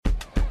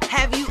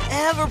Have you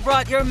ever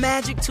brought your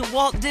magic to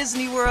Walt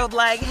Disney World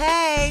like,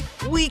 hey,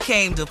 we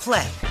came to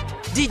play?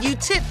 Did you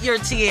tip your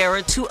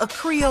tiara to a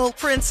Creole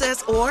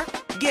princess or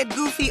get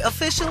goofy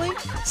officially?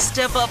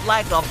 Step up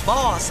like a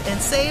boss and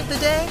save the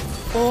day?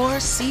 Or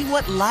see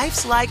what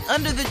life's like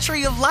under the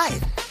tree of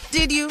life?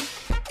 Did you?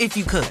 If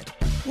you could.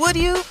 Would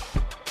you?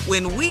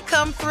 When we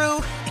come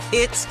through,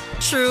 it's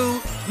true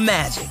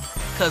magic.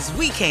 'Cause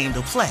we came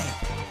to play.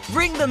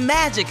 Bring the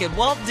magic at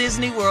Walt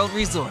Disney World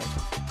Resort.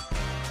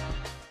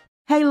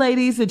 Hey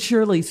ladies, it's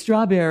Shirley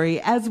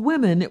Strawberry. As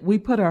women, we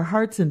put our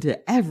hearts into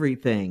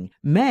everything.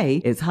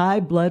 May is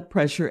High Blood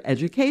Pressure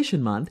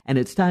Education Month, and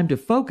it's time to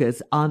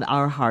focus on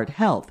our heart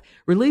health.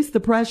 Release the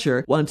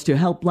Pressure wants to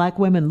help Black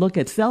women look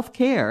at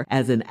self-care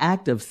as an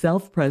act of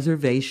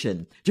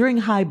self-preservation. During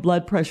High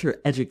Blood Pressure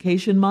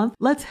Education Month,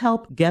 let's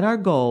help get our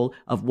goal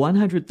of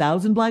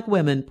 100,000 Black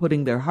women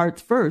putting their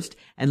hearts first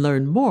and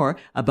learn more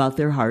about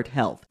their heart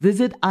health.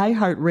 Visit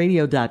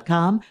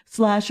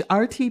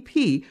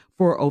iHeartRadio.com/RTP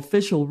for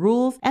official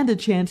rules and a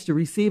chance to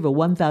receive a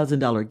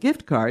 $1,000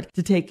 gift card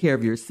to take care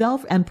of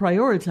yourself and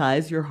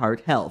prioritize your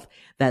heart health.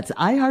 That's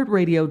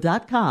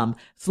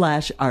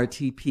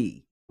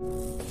iHeartRadio.com/RTP.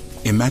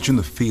 Imagine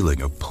the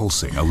feeling of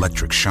pulsing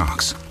electric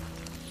shocks.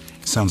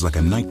 Sounds like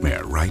a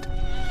nightmare, right?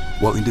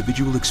 While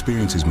individual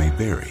experiences may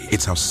vary,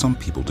 it's how some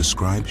people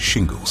describe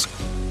shingles.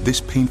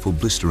 This painful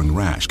blistering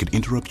rash could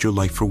interrupt your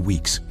life for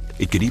weeks.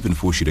 It could even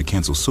force you to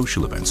cancel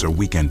social events or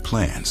weekend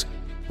plans.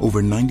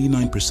 Over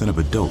 99% of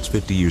adults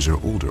 50 years or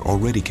older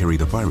already carry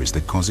the virus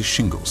that causes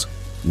shingles.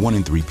 1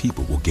 in 3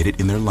 people will get it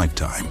in their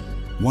lifetime.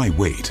 Why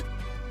wait?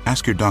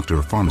 Ask your doctor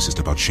or pharmacist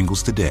about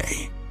shingles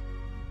today.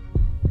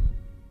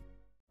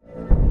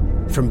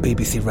 From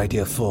BBC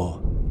Radio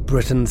 4,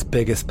 Britain's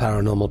biggest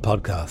paranormal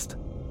podcast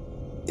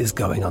is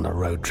going on a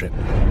road trip.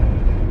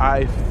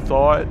 I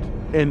thought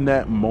in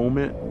that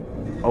moment,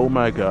 oh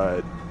my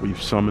God,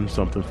 we've summoned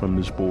something from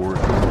this board.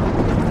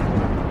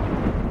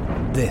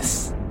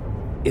 This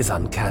is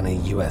Uncanny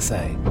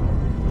USA.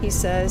 He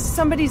says,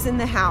 somebody's in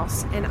the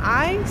house, and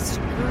I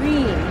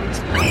screamed.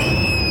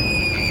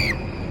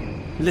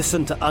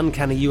 Listen to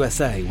Uncanny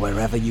USA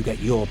wherever you get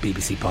your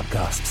BBC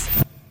podcasts,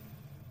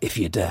 if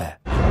you dare.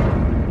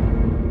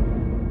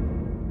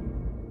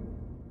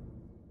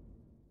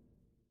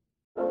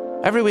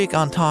 Every week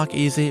on Talk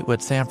Easy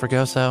with Sam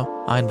Fragoso,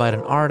 I invite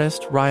an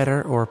artist,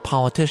 writer, or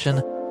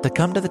politician to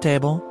come to the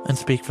table and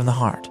speak from the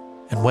heart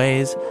in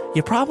ways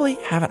you probably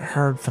haven't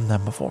heard from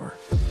them before.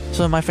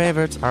 Some of my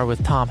favorites are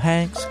with Tom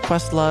Hanks,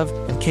 Questlove,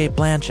 and Cate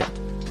Blanchett.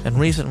 In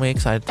recent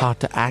weeks, I talked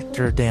to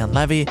actor Dan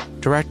Levy,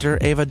 director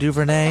Ava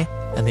DuVernay,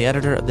 and the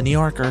editor of The New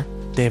Yorker,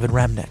 David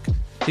Remnick.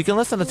 You can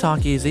listen to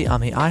Talk Easy on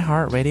the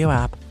iHeartRadio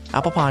app,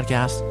 Apple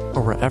Podcasts,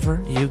 or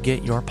wherever you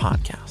get your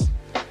podcasts.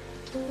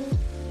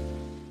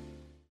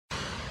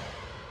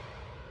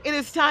 It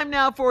is time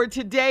now for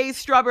today's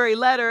Strawberry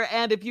Letter,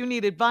 and if you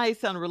need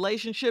advice on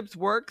relationships,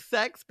 work,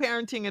 sex,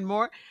 parenting, and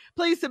more,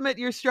 please submit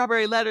your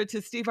Strawberry Letter to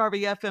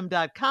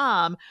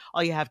steveharveyfm.com.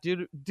 All you have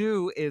to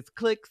do is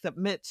click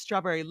Submit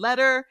Strawberry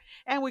Letter,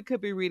 and we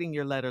could be reading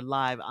your letter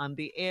live on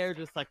the air,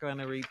 just like I'm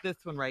going to read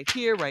this one right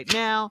here, right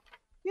now.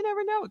 You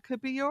never know. It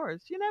could be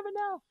yours. You never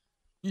know.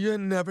 You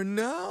never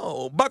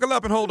know. Buckle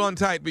up and hold on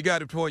tight. We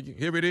got it for you.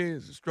 Here it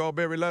is,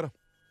 Strawberry Letter.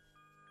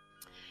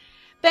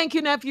 Thank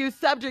you, nephew.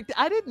 Subject,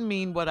 I didn't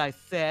mean what I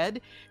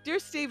said. Dear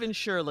Steve and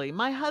Shirley,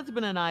 my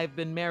husband and I have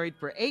been married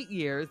for 8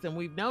 years, and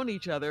we've known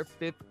each other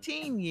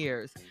 15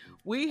 years.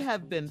 We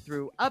have been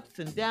through ups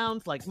and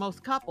downs like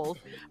most couples,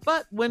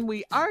 but when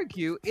we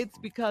argue, it's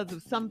because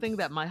of something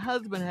that my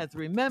husband has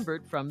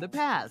remembered from the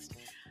past.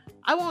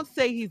 I won't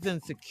say he's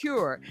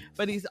insecure,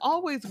 but he's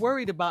always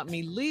worried about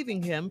me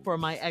leaving him for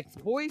my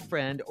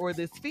ex-boyfriend or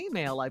this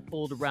female I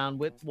fooled around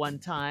with one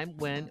time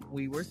when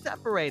we were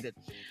separated.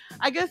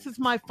 I guess it's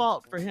my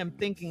fault for him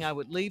thinking I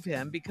would leave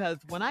him because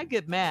when I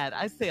get mad,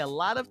 I say a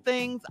lot of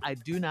things I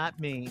do not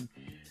mean.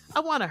 I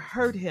want to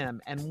hurt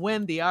him and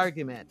win the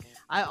argument.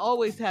 I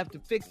always have to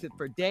fix it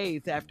for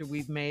days after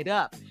we've made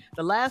up.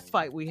 The last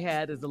fight we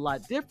had is a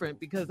lot different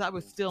because I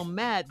was still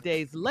mad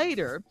days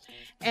later,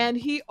 and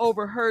he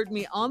overheard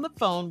me on the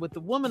phone with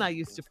the woman I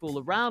used to fool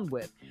around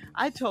with.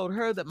 I told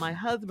her that my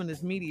husband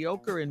is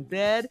mediocre in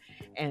bed,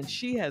 and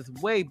she has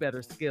way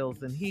better skills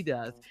than he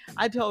does.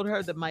 I told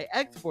her that my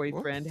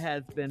ex-boyfriend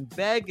has been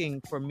begging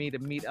for me to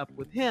meet up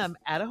with him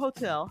at a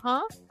hotel,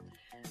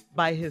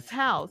 by his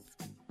house.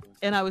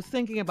 And I was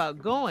thinking about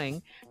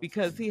going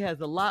because he has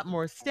a lot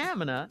more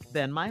stamina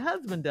than my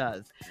husband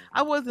does.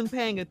 I wasn't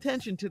paying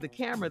attention to the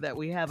camera that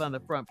we have on the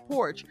front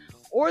porch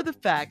or the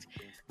fact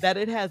that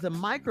it has a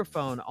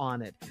microphone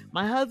on it.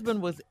 My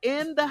husband was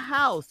in the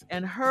house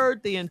and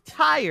heard the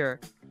entire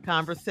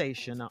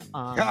conversation.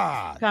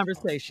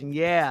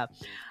 Yeah.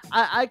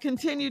 I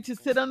continued to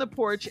sit on the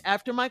porch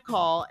after my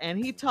call, and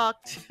he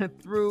talked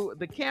through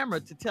the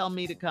camera to tell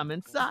me to come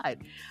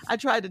inside. I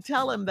tried to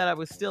tell him that I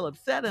was still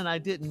upset and I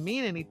didn't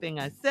mean anything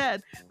I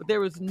said, but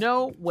there was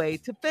no way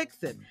to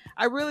fix it.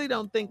 I really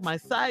don't think my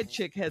side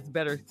chick has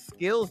better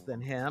skills than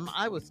him.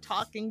 I was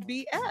talking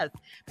BS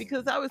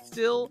because I was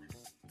still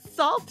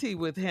salty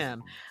with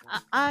him.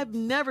 I've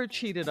never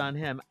cheated on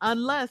him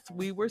unless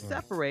we were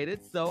separated,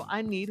 so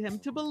I need him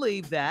to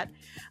believe that.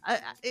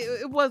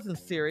 It wasn't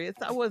serious.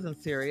 I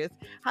wasn't serious.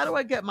 How do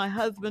I get my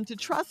husband to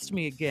trust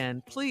me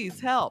again? Please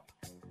help.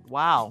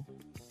 Wow.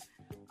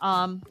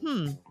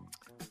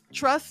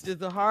 Trust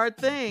is a hard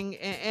thing,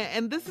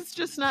 and this is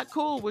just not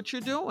cool what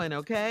you're doing,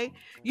 okay?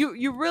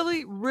 You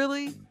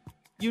really,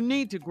 you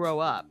need to grow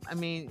up. I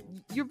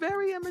mean, you're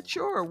very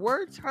immature.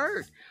 Words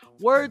hurt.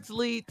 Words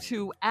lead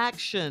to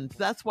actions.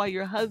 That's why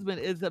your husband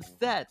is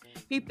upset.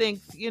 He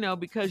thinks,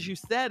 because you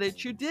said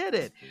it, you did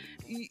it.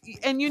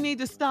 And you need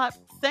to stop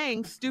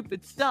saying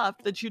stupid stuff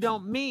that you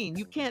don't mean.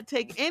 You can't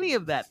take any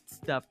of that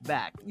stuff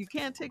back. You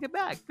can't take it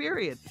back,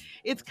 period.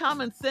 It's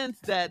common sense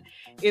that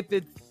if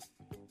it's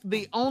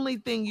the only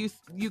thing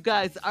you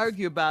guys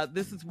argue about,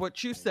 this is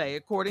what you say,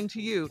 according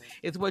to you,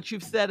 is what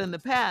you've said in the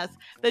past,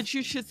 that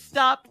you should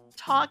stop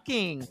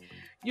talking.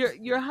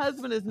 Your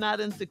husband is not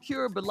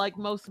insecure, but like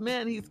most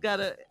men, he's got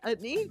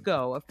an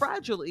ego, a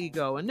fragile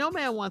ego, and no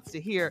man wants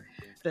to hear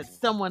that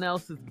someone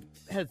else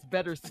has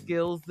better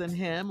skills than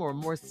him or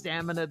more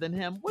stamina than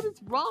him. What is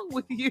wrong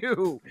with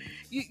you?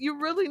 You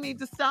really need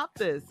to stop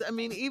this. I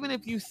mean, even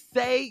if you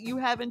say you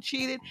haven't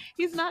cheated,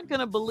 he's not going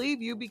to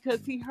believe you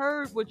because he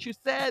heard what you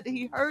said.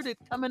 He heard it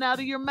coming out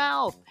of your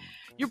mouth.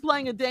 You're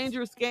playing a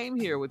dangerous game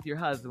here with your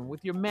husband,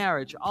 with your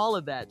marriage, all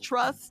of that.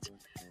 Trust.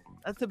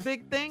 That's a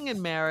big thing in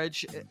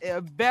marriage,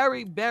 a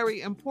very,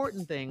 very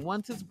important thing.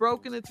 Once it's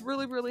broken, it's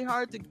really, really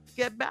hard to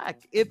get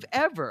back, if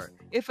ever,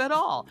 if at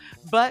all.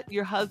 But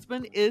your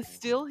husband is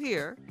still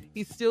here.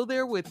 He's still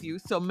there with you,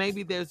 so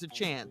maybe there's a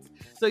chance.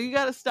 So you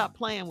got to stop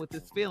playing with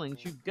his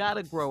feelings. You've got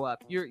to grow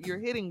up. You're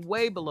hitting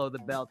way below the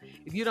belt.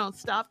 If you don't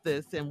stop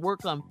this and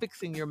work on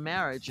fixing your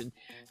marriage and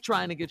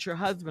trying to get your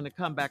husband to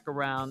come back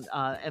around,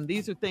 and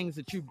these are things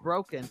that you've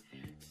broken,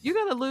 you're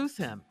going to lose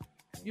him.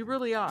 You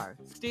really are.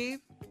 Steve?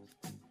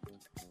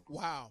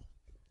 Wow.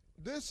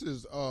 This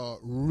is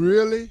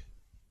really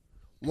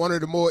one of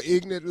the more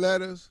ignorant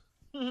letters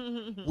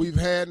we've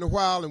had in a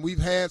while, and we've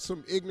had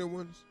some ignorant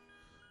ones.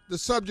 The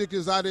subject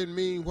is, I didn't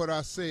mean what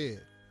I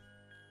said.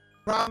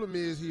 Problem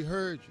is, he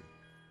heard you.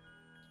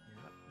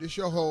 This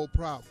your whole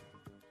problem.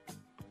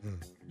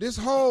 This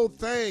whole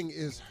thing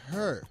is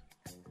her.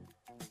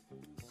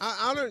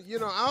 I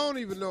don't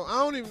even know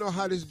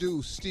how this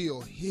dude's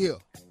still here.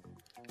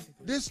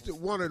 This is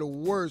one of the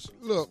worst.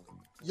 Look,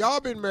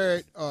 y'all been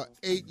married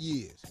 8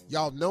 years.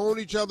 Y'all known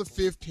each other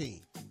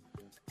 15.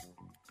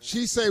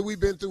 She say we've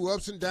been through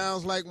ups and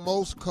downs like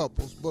most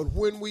couples, but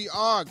when we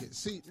argue,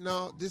 see,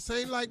 no, this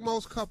ain't like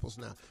most couples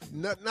now.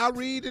 Not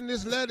reading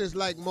this letter is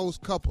like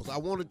most couples. I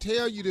want to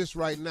tell you this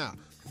right now.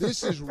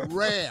 This is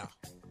rare.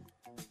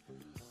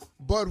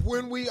 But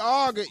when we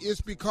argue,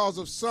 it's because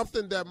of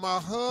something that my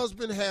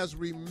husband has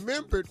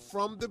remembered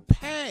from the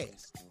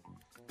past.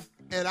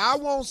 And I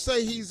won't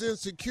say he's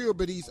insecure,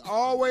 but he's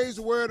always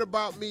worried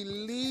about me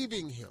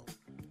leaving him.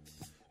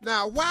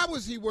 Now, why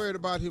was he worried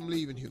about him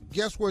leaving him?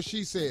 Guess what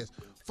she says?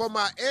 For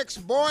my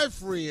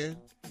ex-boyfriend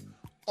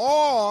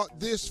or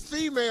this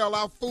female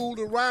I fooled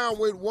around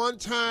with one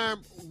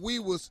time we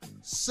was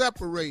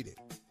separated.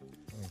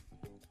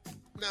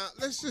 Now,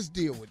 let's just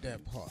deal with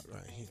that part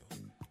right here.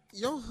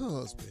 Your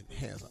husband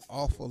has an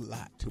awful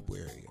lot to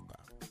worry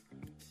about.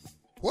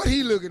 What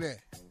he looking at?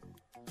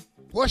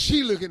 What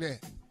she looking at?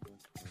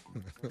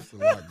 That's a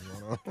lot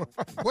going on.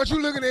 What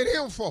you looking at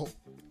him for?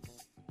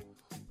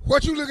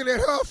 What you looking at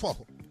her for?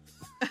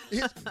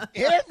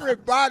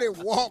 Everybody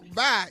walk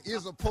by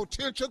is a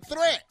potential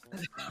threat.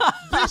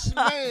 This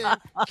man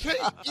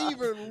can't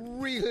even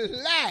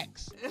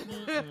relax.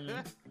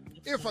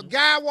 If a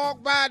guy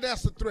walk by,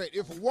 that's a threat.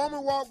 If a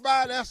woman walk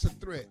by, that's a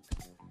threat.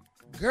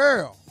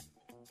 Girl,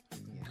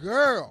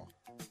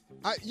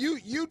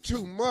 you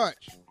too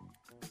much.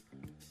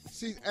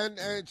 See,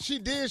 and she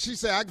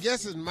said, I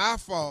guess it's my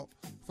fault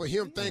for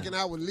him thinking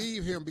I would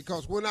leave him,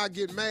 because when I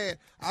get mad,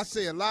 I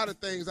say a lot of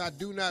things I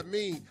do not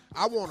mean.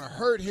 I want to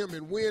hurt him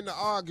and win the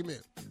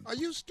argument. Are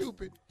you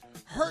stupid?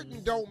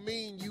 Hurting don't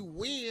mean you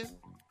win.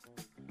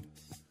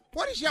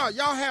 What is y'all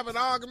having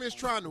arguments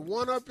trying to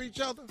one-up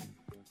each other?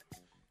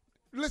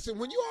 Listen,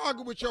 when you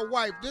argue with your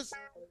wife,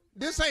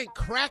 this ain't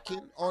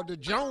cracking or the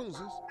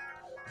Joneses.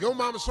 Your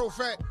mama's so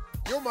fat,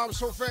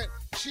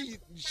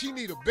 she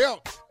need a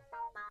belt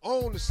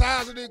on the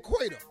size of the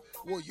equator.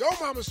 Well, your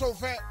mama's so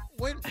fat.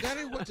 Wait, that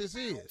ain't what this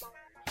is.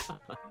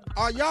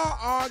 Are y'all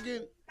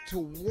arguing to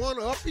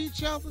one-up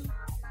each other?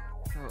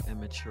 So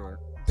immature.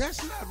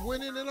 That's not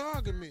winning an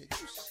argument.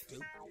 You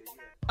stupid.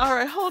 All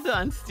right, hold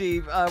on,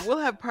 Steve. We'll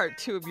have part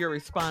 2 of your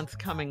response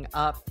coming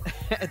up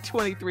at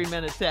 23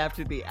 minutes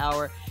after the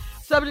hour.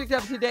 Subject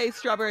of today's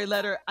Strawberry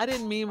Letter, I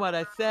didn't mean what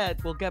I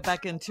said. We'll get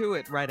back into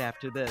it right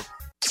after this.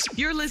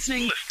 You're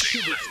listening to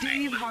the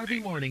Steve Harvey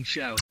Morning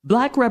Show.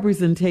 Black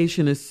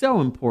representation is so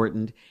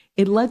important.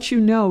 It lets you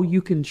know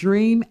you can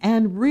dream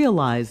and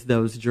realize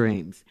those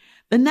dreams.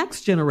 The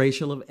next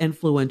generation of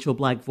influential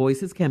Black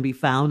voices can be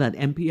found on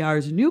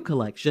NPR's new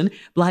collection,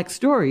 Black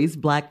Stories,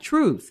 Black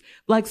Truths.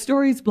 Black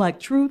Stories, Black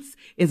Truths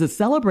is a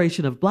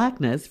celebration of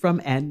Blackness from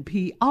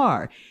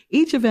NPR.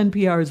 Each of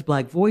NPR's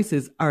Black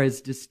voices are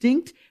as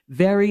distinct,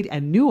 varied,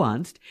 and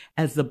nuanced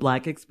as the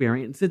Black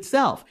experience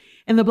itself.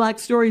 In the Black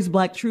Stories,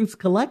 Black Truths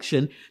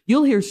collection,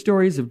 you'll hear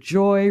stories of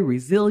joy,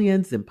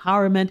 resilience,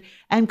 empowerment,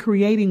 and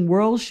creating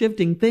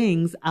world-shifting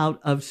things out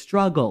of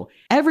struggle.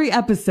 Every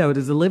episode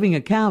is a living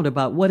account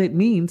about what it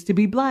means to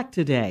be Black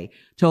today,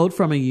 told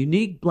from a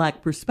unique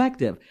Black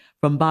perspective.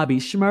 From Bobby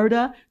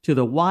Shmurda to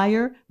The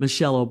Wire,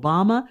 Michelle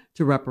Obama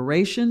to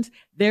reparations,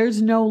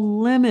 there's no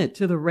limit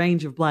to the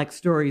range of Black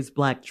Stories,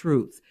 Black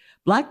Truths.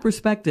 Black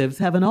perspectives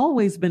haven't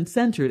always been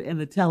centered in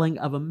the telling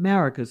of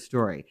America's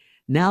story.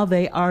 Now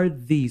they are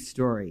the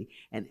story.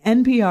 In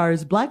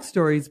NPR's Black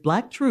Stories,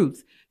 Black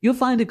Truths, you'll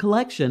find a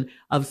collection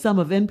of some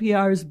of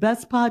NPR's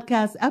best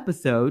podcast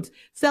episodes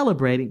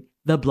celebrating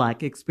the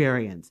Black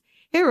experience.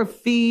 Hear a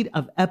feed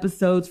of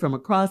episodes from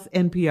across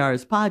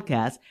NPR's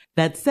podcasts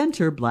that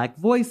center Black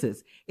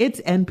voices.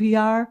 It's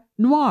NPR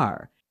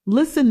Noir.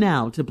 Listen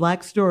now to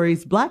Black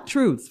Stories, Black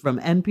Truths from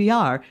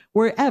NPR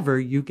wherever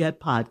you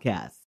get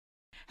podcasts.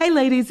 Hey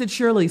ladies, it's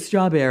Shirley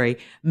Strawberry.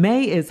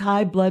 May is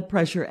High Blood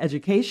Pressure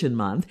Education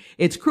Month.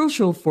 It's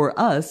crucial for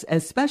us,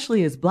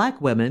 especially as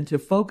Black women, to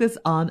focus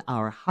on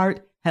our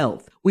heart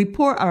health. We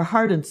pour our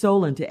heart and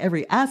soul into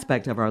every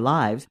aspect of our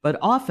lives, but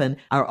often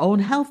our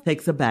own health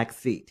takes a back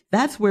seat.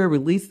 That's where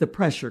Release the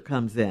Pressure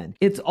comes in.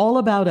 It's all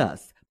about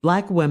us.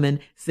 Black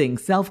women seeing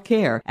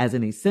self-care as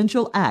an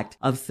essential act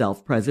of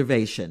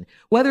self-preservation.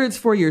 Whether it's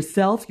for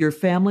yourself, your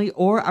family,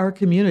 or our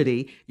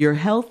community, your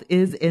health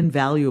is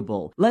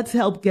invaluable. Let's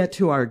help get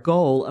to our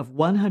goal of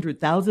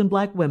 100,000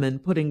 Black women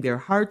putting their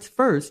hearts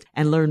first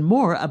and learn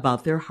more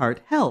about their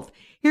heart health.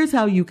 Here's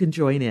how you can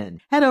join in.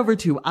 Head over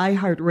to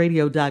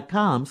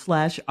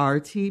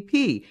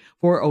iHeartRadio.com/RTP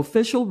for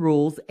official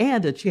rules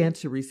and a chance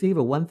to receive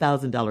a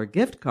 $1,000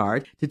 gift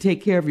card to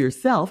take care of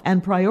yourself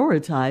and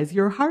prioritize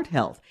your heart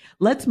health.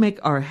 Let's make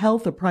our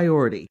health a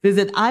priority.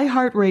 Visit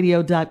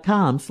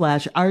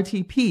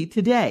iHeartRadio.com/RTP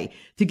today.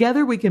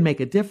 Together we can make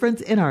a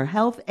difference in our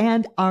health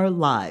and our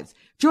lives.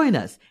 Join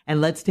us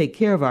and let's take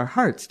care of our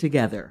hearts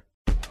together.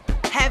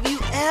 Have you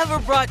ever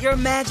brought your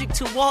magic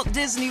to Walt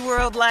Disney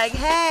World like,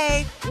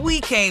 hey,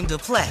 we came to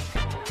play?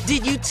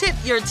 Did you tip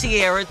your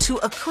tiara to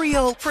a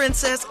Creole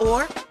princess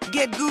or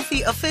get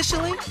goofy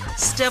officially?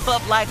 Step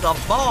up like a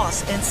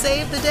boss and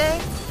save the day?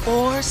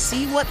 Or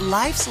see what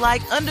life's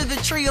like under the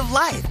tree of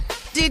life?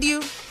 Did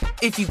you?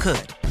 If you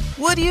could.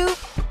 Would you?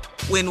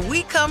 When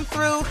we come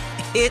through,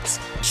 it's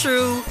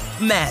true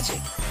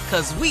magic.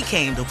 'Cause we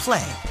came to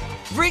play.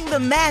 Bring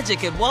the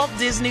magic at Walt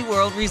Disney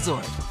World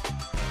Resort.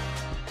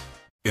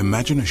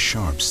 Imagine a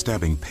sharp,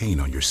 stabbing pain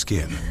on your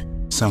skin.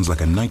 Sounds like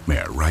a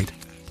nightmare, right?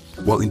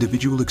 While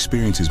individual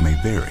experiences may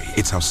vary,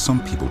 it's how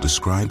some people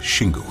describe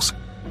shingles.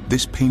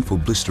 This painful,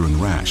 blistering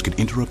rash could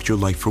interrupt your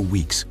life for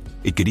weeks.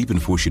 It could even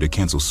force you to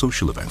cancel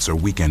social events or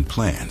weekend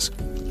plans.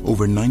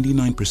 Over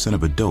 99%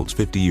 of adults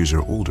 50 years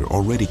or older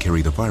already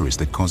carry the virus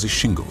that causes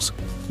shingles.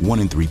 1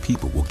 in 3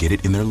 people will get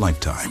it in their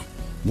lifetime.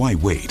 Why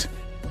wait?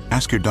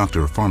 Ask your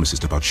doctor or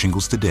pharmacist about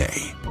shingles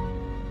today.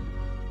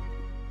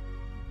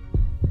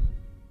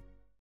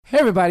 Hey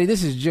everybody,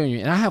 this is Junior,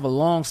 and I have a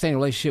long-standing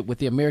relationship with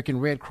the American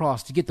Red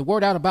Cross to get the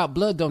word out about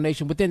blood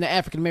donation within the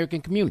African American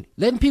community,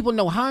 letting people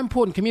know how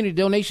important community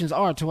donations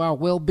are to our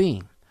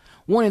well-being.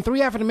 1 in 3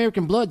 African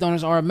American blood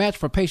donors are a match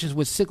for patients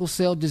with sickle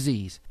cell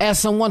disease. As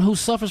someone who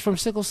suffers from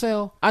sickle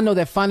cell, I know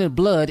that finding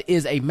blood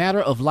is a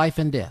matter of life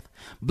and death.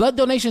 Blood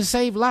donations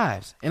save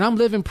lives, and I'm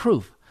living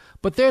proof.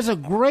 But there's a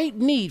great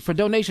need for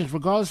donations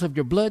regardless of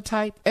your blood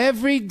type.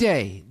 Every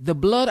day, the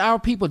blood our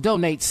people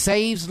donate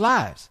saves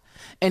lives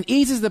and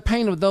eases the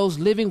pain of those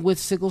living with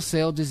sickle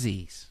cell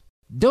disease.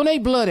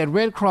 Donate blood at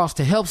Red Cross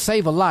to help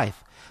save a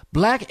life.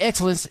 Black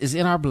excellence is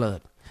in our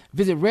blood.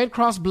 Visit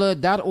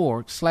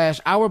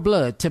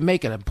redcrossblood.org/ourblood to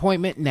make an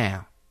appointment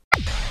now.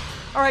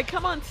 All right,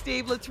 come on,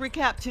 Steve. Let's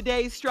recap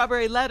today's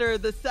Strawberry Letter.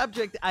 The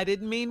subject, I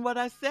didn't mean what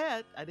I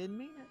said. I didn't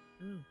mean it.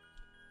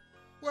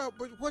 Well,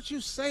 but what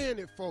you saying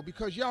it for?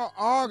 Because y'all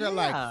argue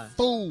like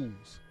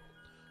fools.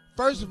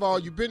 First of all,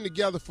 you've been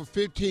together for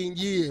 15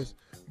 years.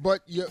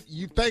 But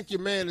you think your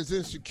man is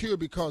insecure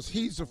because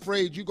he's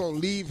afraid you're going to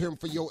leave him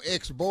for your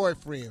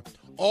ex-boyfriend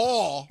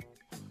or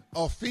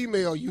a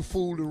female you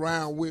fooled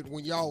around with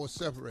when y'all were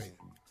separated.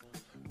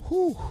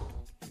 Whew.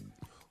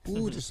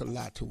 Ooh, just a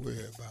lot to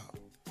worry about.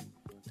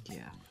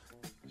 Yeah.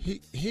 He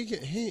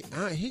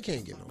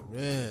can't get no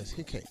rest.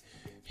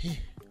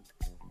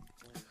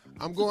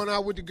 I'm going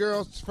out with the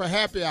girls for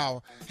happy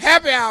hour.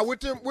 Happy hour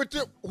with them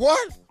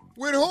what?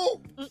 With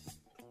who?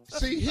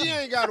 See, he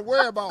ain't got to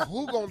worry about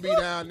who going to be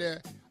down there.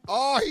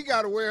 All he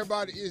got to worry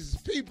about is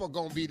people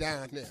going to be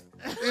down there.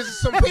 Is it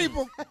some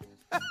people?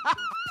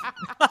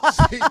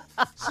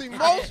 see,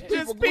 most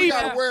people we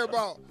got to worry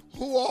about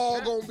who all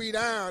going to be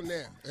down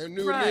there. And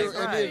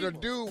then a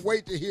dude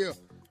wait to hear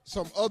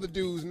some other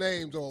dude's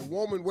names or a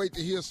woman wait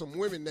to hear some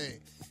women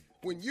names.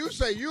 When you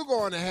say you're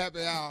going to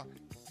happy hour,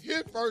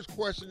 his first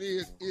question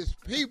is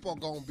people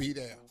gonna be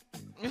there?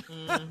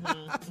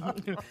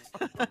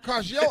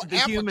 Because your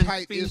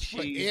appetite is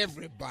for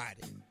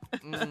everybody.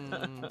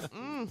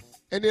 And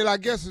then I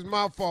guess it's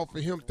my fault for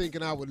him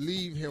thinking I would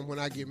leave him when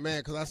I get mad,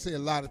 because I say a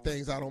lot of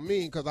things I don't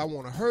mean because I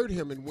want to hurt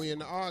him and win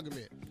the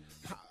argument.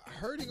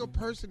 Hurting a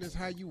person is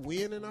how you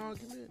win an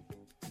argument?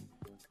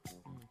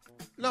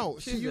 No,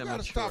 see, you got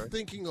to stop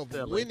thinking of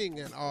winning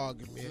an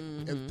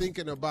argument and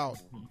thinking about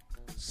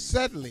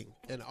settling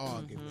an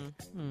argument.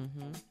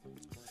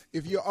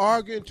 If you're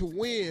arguing to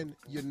win,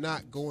 you're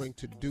not going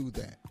to do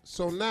that.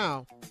 So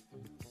now,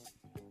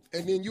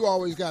 and then you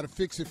always got to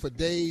fix it for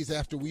days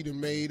after we done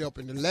made up.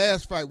 In the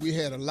last fight we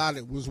had,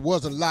 it was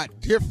a lot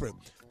different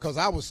because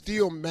I was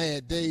still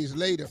mad days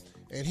later,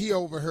 and he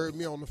overheard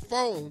me on the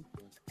phone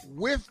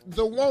with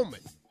the woman.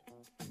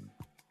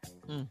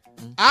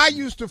 I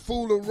used to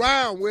fool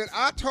around with.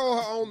 I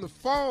told her on the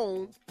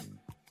phone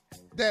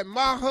that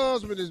my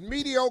husband is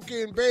mediocre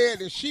in bed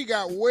and she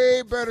got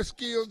way better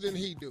skills than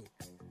he do.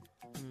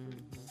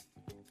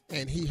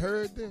 And he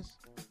heard this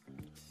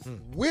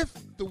with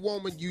the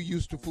woman you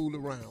used to fool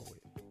around with.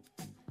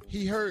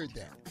 He heard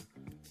that.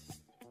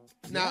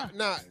 Now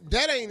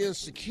that ain't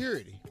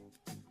insecurity.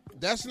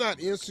 That's not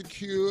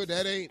insecure.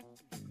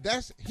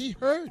 He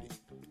heard it.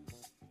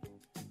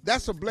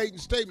 That's a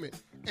blatant statement.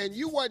 And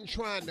you wasn't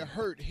trying to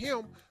hurt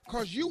him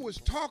because you was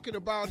talking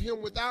about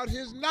him without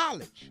his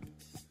knowledge.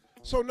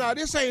 So now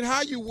this ain't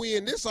how you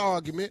win this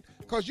argument,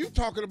 because you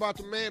talking about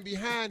the man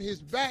behind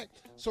his back.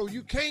 So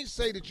you can't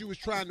say that you was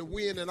trying to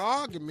win an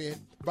argument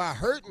by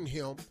hurting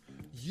him.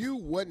 You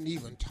wasn't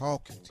even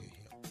talking to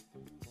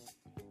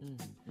him.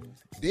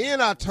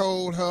 Then I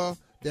told her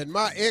that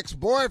my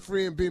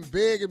ex-boyfriend been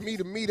begging me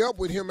to meet up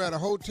with him at a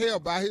hotel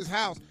by his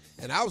house,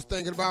 and I was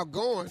thinking about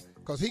going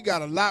because he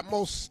got a lot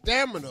more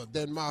stamina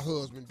than my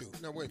husband do.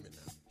 Now, wait a minute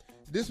now.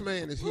 This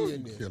man is here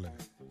and there.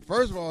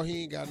 First of all,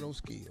 he ain't got no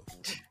skills.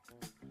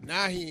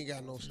 Now he ain't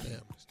got no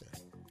stamina.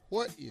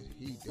 What is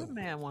he doing? What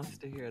man wants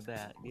to hear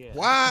that? Yeah.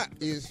 Why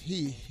is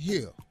he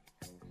here?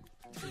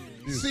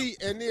 See,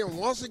 and then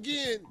once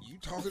again, you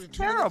talking to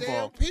too many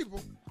damn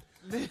people.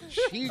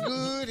 She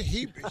good,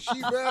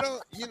 she better.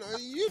 You know,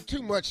 you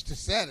too much to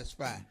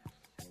satisfy.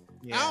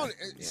 Yeah.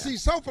 See,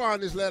 so far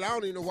in this letter, I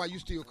don't even know why you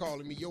still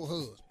calling me your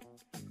husband.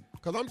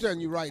 Because I'm telling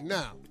you right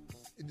now,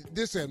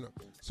 this and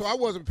so I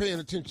wasn't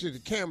paying attention to the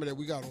camera that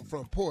we got on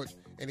front porch,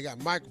 and they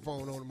got a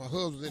microphone on, and my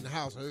husband was in the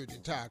house and heard the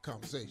entire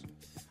conversation.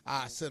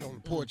 I sat on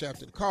the porch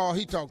after the call.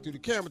 He talked through the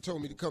camera,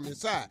 told me to come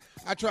inside.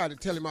 I tried to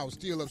tell him I was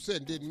still upset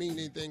and didn't mean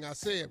anything I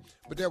said,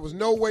 but there was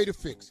no way to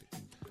fix it.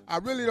 I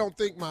really don't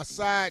think my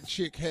side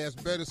chick has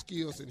better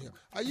skills than him.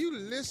 Are you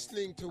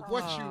listening to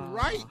what you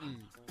writing?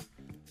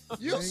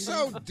 You're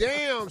so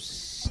damn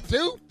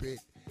stupid.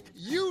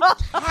 You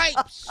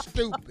type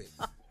stupid.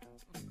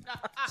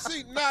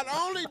 See, not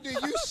only do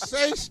you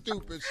say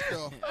stupid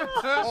stuff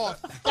or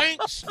think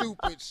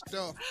stupid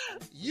stuff,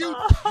 you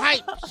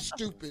type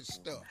stupid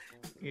stuff.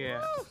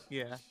 Yeah.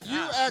 You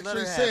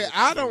actually said,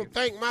 I don't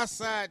think my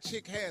side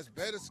chick has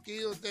better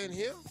skills than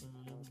him.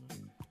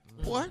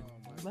 What?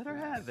 Let her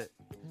have it.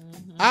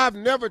 I've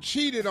never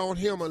cheated on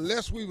him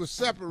unless we were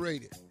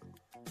separated.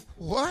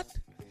 What?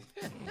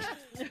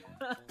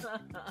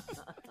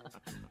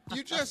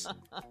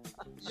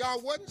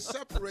 Y'all wasn't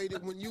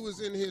separated when you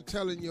was in here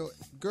telling your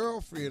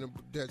girlfriend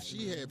that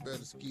she had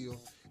better skills,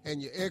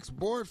 and your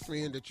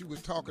ex-boyfriend that you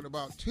was talking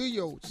about to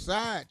your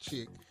side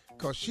chick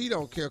because she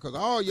don't care, because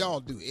all y'all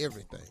do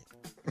everything.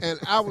 And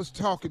I was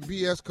talking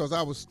BS because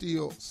I was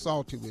still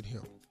salty with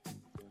him.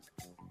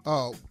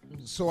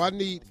 So I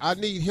need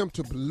him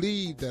to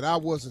believe that I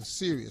wasn't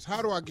serious.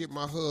 How do I get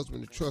my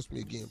husband to trust me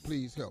again?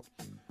 Please help.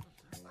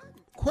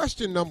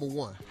 Question number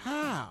one,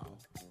 how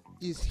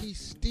is he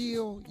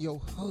still your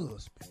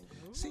husband?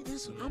 See,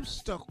 I'm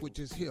stuck with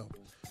this here,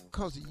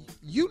 because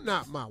you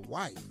not my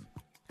wife,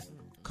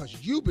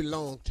 because you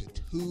belong to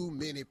too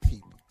many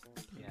people.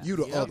 Yeah. You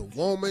the other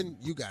woman,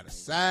 you got a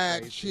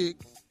side chick,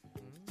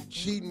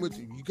 cheating with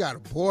you got a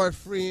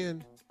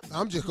boyfriend.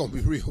 I'm just going to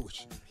be real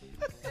with you.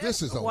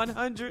 This is over.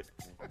 100.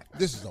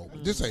 This is over.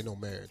 This ain't no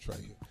marriage right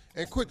here.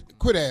 And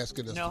quit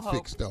asking us to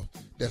fix stuff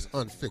that's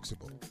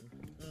unfixable.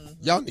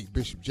 Y'all need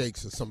Bishop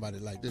Jakes or somebody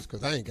like this,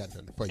 because I ain't got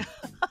nothing for you.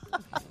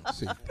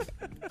 See,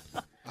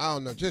 I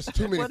don't know. Just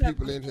too many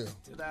people in here.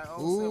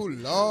 Ooh,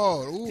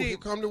 Lord. Ooh, here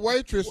come the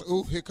waitress.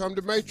 Ooh, here come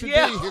the maitre d'.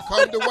 Here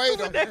come the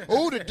waiter.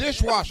 Ooh, the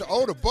dishwasher.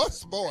 Oh, the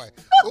bus boy.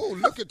 Ooh,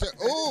 look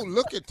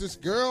at this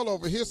girl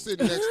over here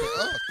sitting next to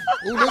us.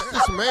 Ooh,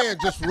 this man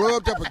just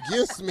rubbed up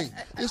against me.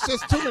 It's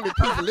just too many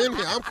people in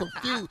here. I'm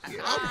confused.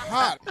 I'm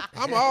hot.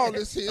 I'm all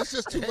this here. It's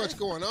just too much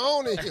going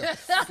on in here.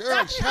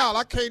 Girl, child,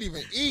 I can't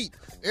even eat.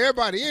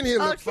 Everybody in here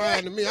look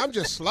fine to me. I'm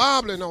just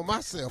slobbering on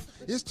myself.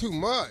 It's too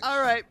much.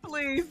 All right,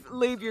 please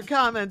leave your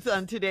comments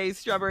on today's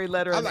Strawberry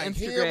Letter on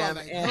Instagram. I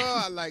like him,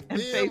 I like them,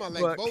 Facebook. I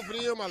like both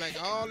of them, I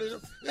like all of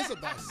them. There's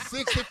about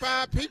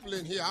 65 people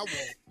in here I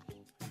want.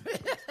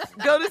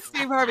 Go to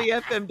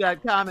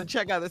SteveHarveyFM.com and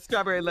check out the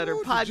Strawberry Letter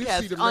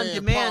podcast on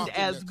demand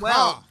as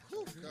well.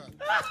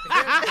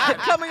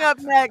 Coming up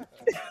next,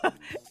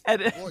 At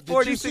Boy, did you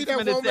 46 see that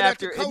minutes woman at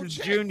after, the it is coach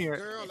check? Junior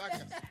Girl, I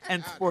got-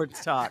 and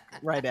Sports Talk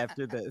right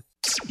after this.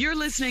 You're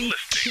listening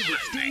to the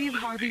Steve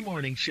Harvey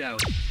Morning Show.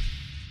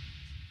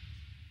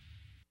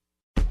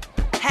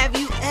 Have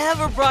you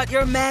ever brought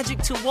your magic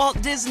to Walt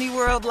Disney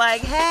World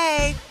like,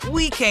 hey,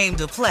 we came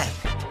to play?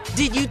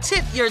 Did you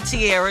tip your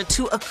tiara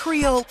to a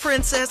Creole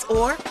princess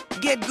or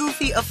get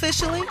goofy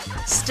officially?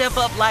 Step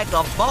up like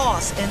a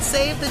boss and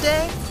save the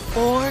day?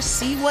 Or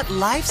see what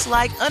life's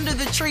like under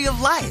the tree of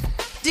life?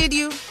 Did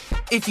you?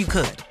 If you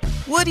could.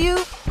 Would you?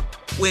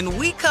 When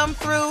we come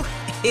through,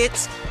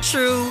 it's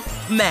true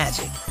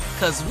magic.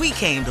 'Cause we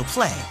came to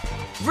play.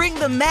 Bring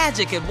the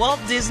magic at Walt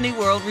Disney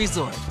World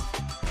Resort.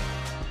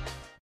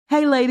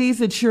 Hey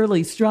ladies, it's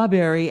Shirley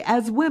Strawberry.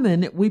 As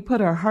women, we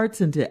put our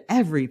hearts into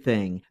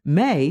everything.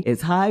 May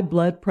is High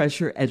Blood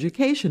Pressure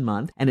Education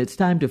Month, and it's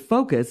time to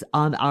focus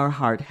on our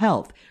heart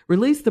health.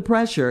 Release the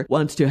Pressure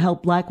wants to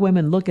help Black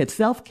women look at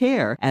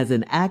self-care as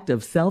an act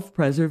of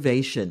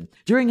self-preservation.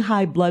 During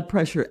High Blood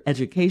Pressure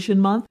Education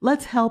Month,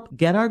 let's help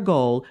get our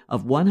goal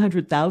of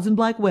 100,000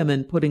 Black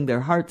women putting their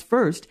hearts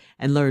first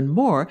and learn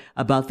more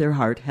about their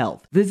heart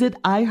health. Visit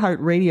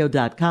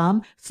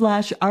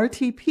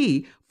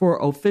iHeartRadio.com/RTP for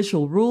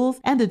official rules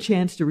and a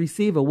chance to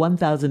receive a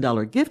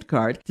 $1,000 gift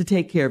card to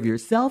take care of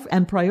yourself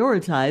and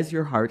prioritize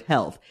your heart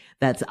health.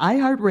 That's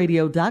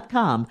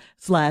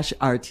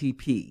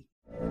iHeartRadio.com/RTP.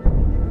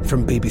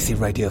 From BBC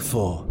Radio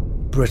 4,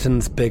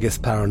 Britain's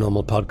biggest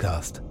paranormal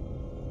podcast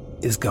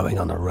is going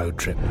on a road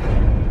trip.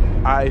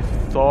 I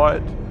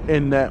thought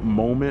in that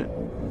moment,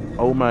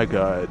 oh my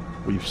God,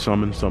 we've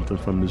summoned something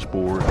from this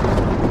board.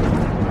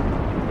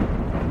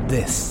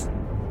 This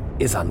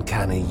is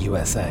Uncanny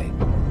USA.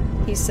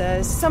 He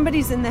says,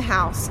 somebody's in the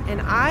house,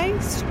 and I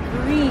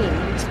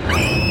screamed.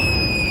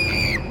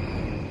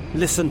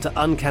 Listen to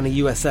Uncanny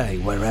USA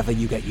wherever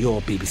you get your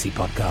BBC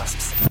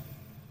podcasts,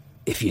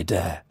 if you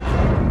dare.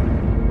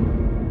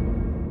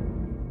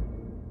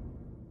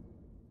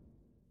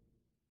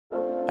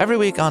 Every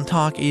week on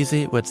Talk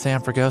Easy with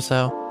Sam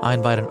Fragoso, I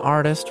invite an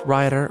artist,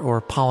 writer, or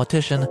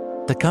politician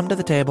to come to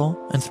the table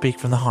and speak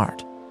from the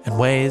heart in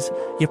ways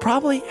you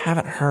probably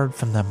haven't heard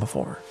from them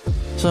before.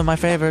 Some of my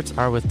favorites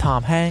are with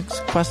Tom Hanks,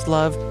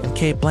 Questlove, and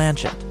Cate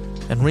Blanchett.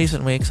 In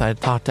recent weeks, I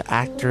talked to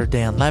actor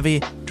Dan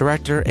Levy,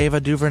 director Ava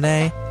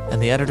DuVernay,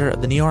 and the editor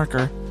of The New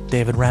Yorker,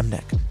 David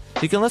Remnick.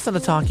 You can listen to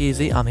Talk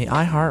Easy on the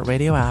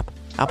iHeartRadio app,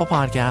 Apple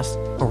Podcasts,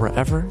 or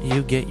wherever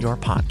you get your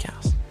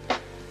podcasts.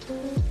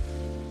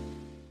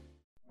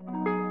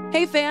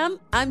 Hey fam,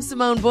 I'm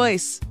Simone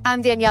Boyce.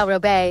 I'm Danielle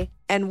Robay.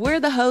 And we're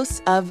the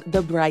hosts of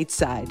The Bright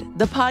Side,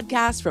 the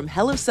podcast from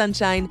Hello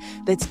Sunshine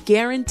that's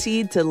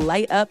guaranteed to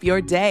light up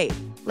your day.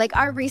 Like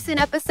our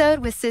recent episode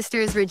with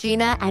sisters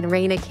Regina and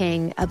Raina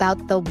King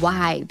about the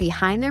why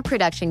behind their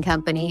production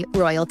company,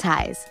 Royal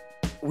Ties.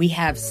 We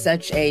have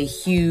such a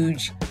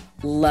huge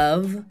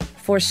love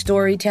for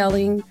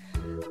storytelling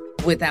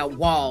without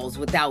walls,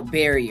 without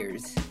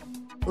barriers.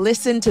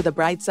 Listen to The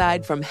Bright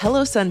Side from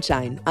Hello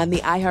Sunshine on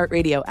the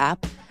iHeartRadio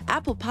app,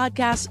 Apple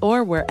Podcasts,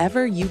 or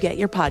wherever you get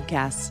your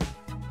podcasts.